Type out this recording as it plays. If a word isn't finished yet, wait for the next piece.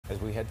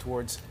as we head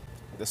towards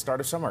the start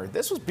of summer.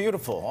 This was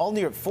beautiful. All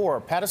near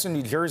 4 Paterson,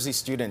 New Jersey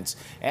students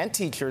and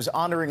teachers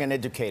honoring an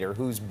educator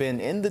who's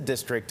been in the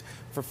district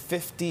for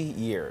 50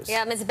 years.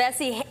 Yeah, Miss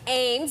Bessie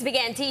Ames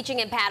began teaching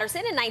in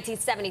Paterson in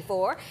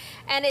 1974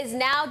 and is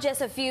now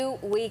just a few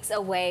weeks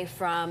away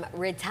from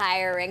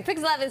retiring.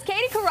 Pix 11's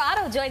Katie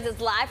Corrado joins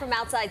us live from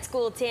outside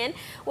School 10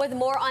 with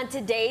more on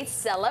today's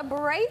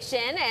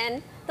celebration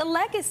and the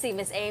legacy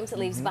Miss Ames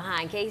leaves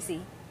behind.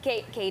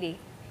 Katie.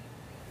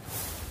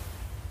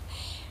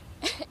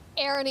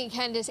 Aaron and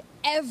Candace,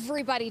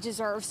 everybody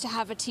deserves to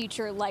have a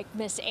teacher like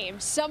Miss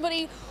Ames,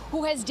 somebody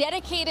who has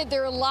dedicated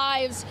their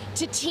lives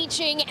to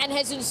teaching and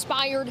has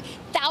inspired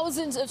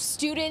thousands of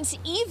students,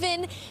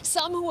 even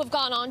some who have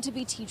gone on to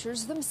be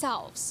teachers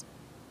themselves.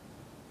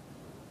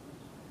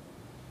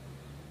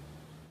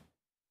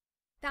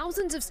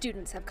 Thousands of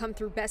students have come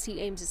through Bessie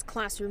Ames's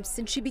classroom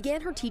since she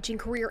began her teaching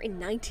career in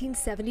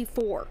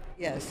 1974.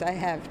 Yes, I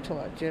have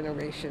taught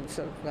generations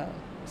of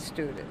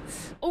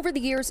students. Over the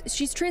years,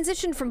 she's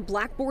transitioned from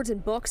blackboards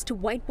and books to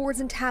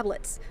whiteboards and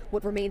tablets.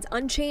 What remains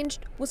unchanged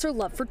was her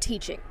love for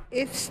teaching.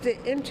 It's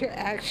the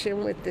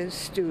interaction with the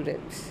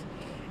students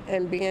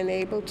and being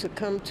able to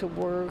come to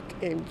work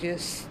and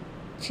just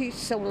teach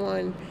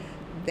someone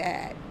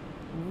that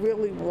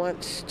really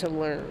wants to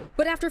learn.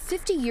 But after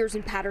 50 years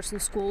in Paterson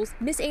schools,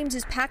 Miss Ames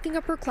is packing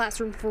up her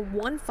classroom for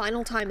one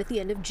final time at the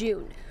end of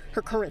June.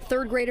 Her current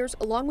third graders,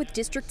 along with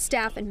district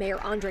staff and Mayor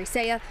Andre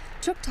Saya,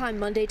 took time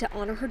Monday to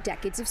honor her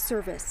decades of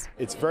service.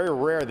 It's very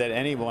rare that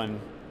anyone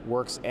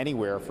works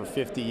anywhere for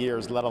 50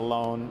 years, let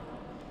alone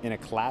in a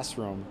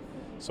classroom.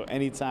 So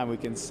anytime we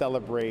can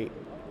celebrate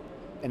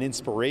an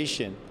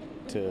inspiration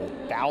to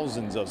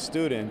thousands of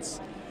students,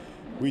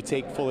 we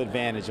take full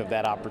advantage of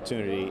that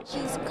opportunity.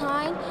 She's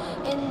kind,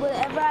 and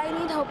whatever I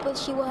need help with,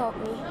 she will help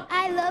me.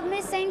 I love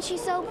Miss Ames.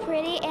 She's so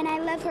pretty, and I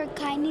love her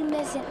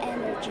kindness and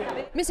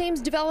energy. Miss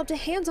Ames developed a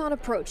hands-on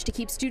approach to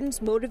keep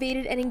students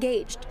motivated and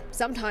engaged.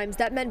 Sometimes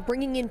that meant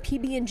bringing in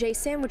PB&J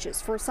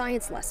sandwiches for a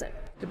science lesson.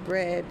 The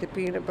bread, the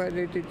peanut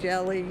butter, the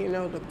jelly,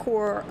 the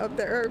core of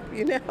the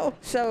herb,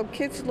 So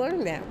kids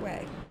learn that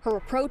way. Her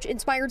approach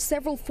inspired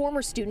several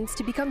former students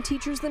to become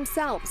teachers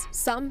themselves,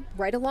 some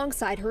right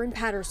alongside her in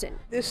Paterson.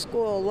 This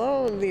school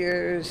alone,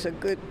 there's a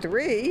good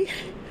 3.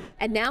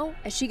 And now,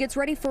 as she gets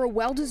ready for a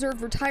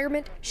well-deserved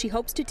retirement, she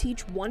hopes to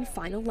teach one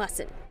final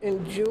lesson.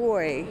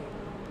 Enjoy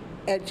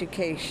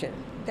education.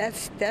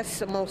 That's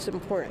the most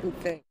important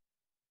thing.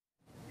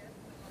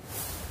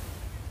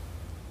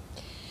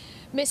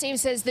 Miss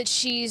Ames says that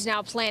she's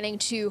now planning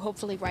to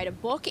hopefully write a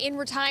book in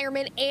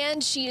retirement,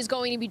 and she is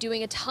going to be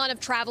doing a ton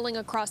of traveling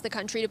across the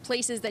country to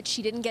places that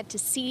she didn't get to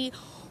see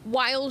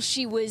while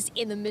she was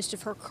in the midst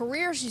of her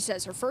career. She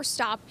says her first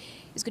stop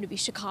is going to be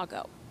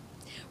Chicago.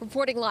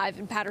 Reporting live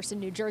in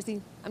Paterson, New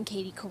Jersey, I'm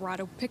Katie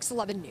Corrado, Pix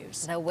 11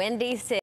 News. The Windy City.